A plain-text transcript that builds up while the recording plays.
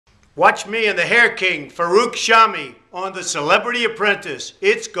Watch me and the Hair King, Farouk Systems, on the Celebrity Apprentice.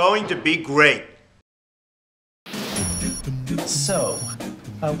 It's going to be great. So,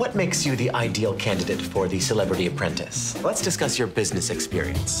 what makes you the ideal candidate for the Celebrity Apprentice? Let's discuss your business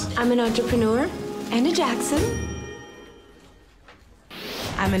experience. I'm an entrepreneur and a Jackson.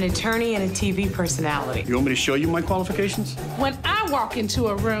 I'm an attorney and a TV personality. You want me to show you my qualifications? When I walk into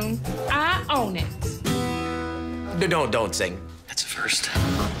a room, I own it. No, don't sing. That's a first.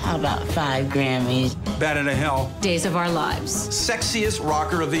 How about 5 Grammys? Batted to hell. Days of Our Lives. Sexiest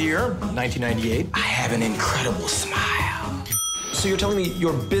rocker of the year. 1998. I have an incredible smile. So you're telling me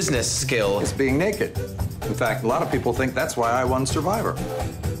your business skill It's being naked. In fact, a lot of people think that's why I won Survivor.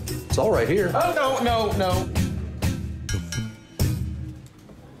 It's all right here. Oh, no.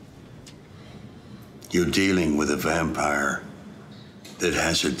 You're dealing with a vampire that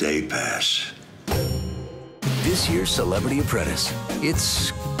has a day pass. This year's Celebrity Apprentice.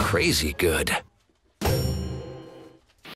 It's crazy good.